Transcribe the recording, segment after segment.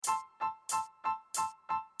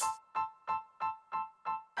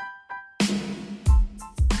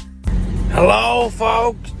Hello,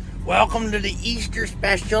 folks. Welcome to the Easter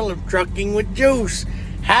special of Trucking with Juice.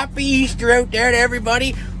 Happy Easter out there to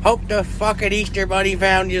everybody. Hope the fucking Easter Bunny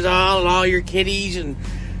found you all your kiddies and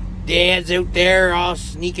dads out there all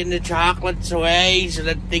sneaking the chocolates away so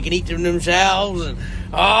that they can eat them themselves. And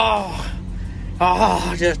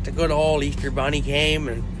just a good old Easter Bunny came,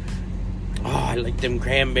 and I like them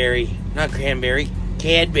Cadbury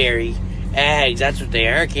eggs. That's what they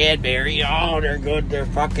are, Cadbury. Oh, they're good. They're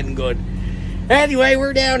fucking good. Anyway,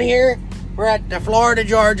 we're down here. We're at the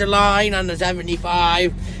Florida-Georgia line on the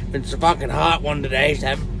 75. It's a fucking hot one today. It's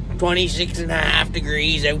 26.5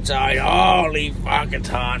 degrees outside. Holy fuck, it's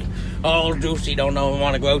hot. Old Juicy don't know if I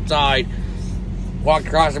want to go outside. Walked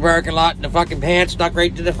across the parking lot and the fucking pants stuck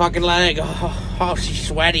right to the fucking leg. Oh, she's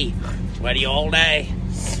sweaty. Sweaty all day.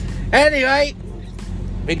 Anyway,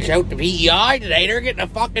 big shout to PEI today. They're getting a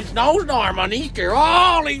fucking snowstorm on Easter.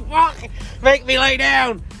 Holy fuck. Make me lay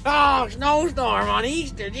down. Oh, snowstorm on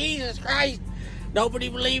Easter. Jesus Christ. Nobody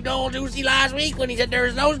believed old Juicy last week when he said there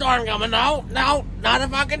was a snowstorm coming. No, not a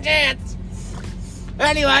fucking chance.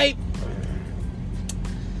 Anyway,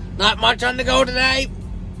 not much on the go today.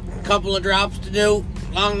 A couple of drops to do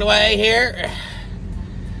along the way here.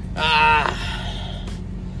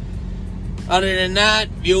 Other than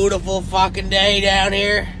that, beautiful fucking day down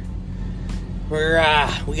here.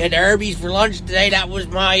 We had Arby's for lunch today. That was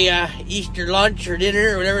my Easter lunch or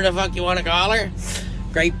dinner or whatever the fuck you want to call her.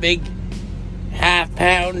 Great big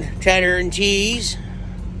half-pound cheddar and cheese.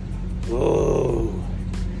 Ooh,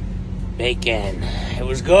 bacon. It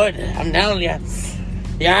was good, I'm telling you.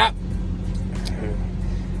 Yeah.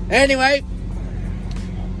 Anyway,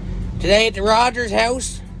 today at the Rogers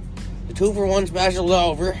house, the 2-for-1 special is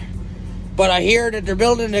over. But I hear that they're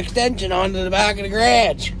building an extension onto the back of the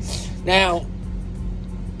garage. Now,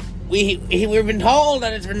 we've been told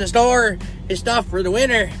that it's been to store his stuff for the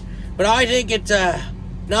winter, but I think it's a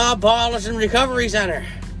knob polish and recovery center.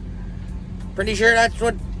 Pretty sure that's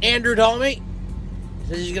what Andrew told me.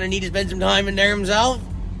 Says he's gonna need to spend some time in there himself.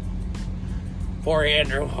 Poor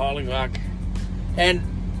Andrew, holy fuck. And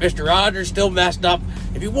Mr. Rogers still messed up.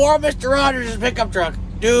 If you wore Mr. Rogers' pickup truck,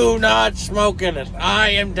 do not smoke in it.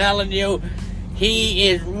 I am telling you, he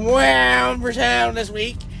is wound for sound this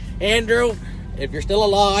week. Andrew, if you're still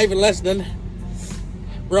alive and listening,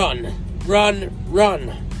 run.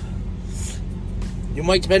 You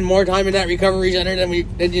might spend more time in that recovery center than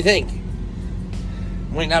you think.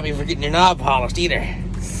 Might not be for getting your knob polished either.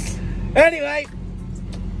 Anyway,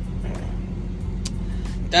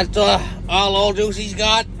 that's all old Juicy's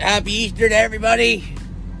got. Happy Easter to everybody.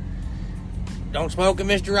 Don't smoke in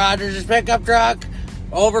Mr. Rogers' pickup truck.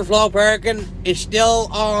 Overflow parking is still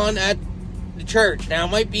on at the church. Now,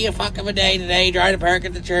 it might be a fuck of a day today trying to park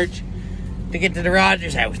at the church to get to the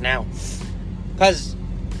Rogers house now. Because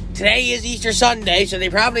today is Easter Sunday, so they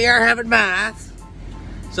probably are having mass.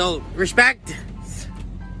 So, respect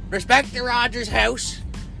the Rogers house.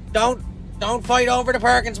 Don't fight over the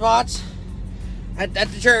parking spots at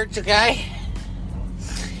the church, okay?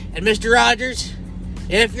 And Mr. Rogers,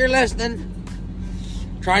 if you're listening,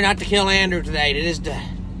 try not to kill Andrew today. It is the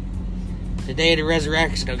day of the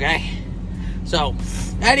resurrection, okay? So,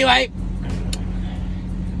 anyway.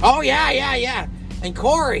 Oh, yeah. And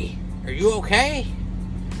Corey, are you okay?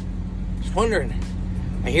 Just wondering.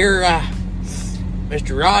 I hear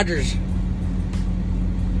Mr. Rogers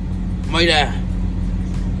might have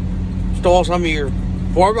stole some of your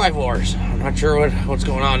 4x4s. I'm not sure what's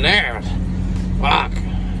going on there, but fuck.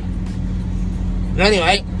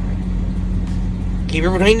 Anyway, keep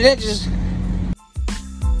her between the ditches.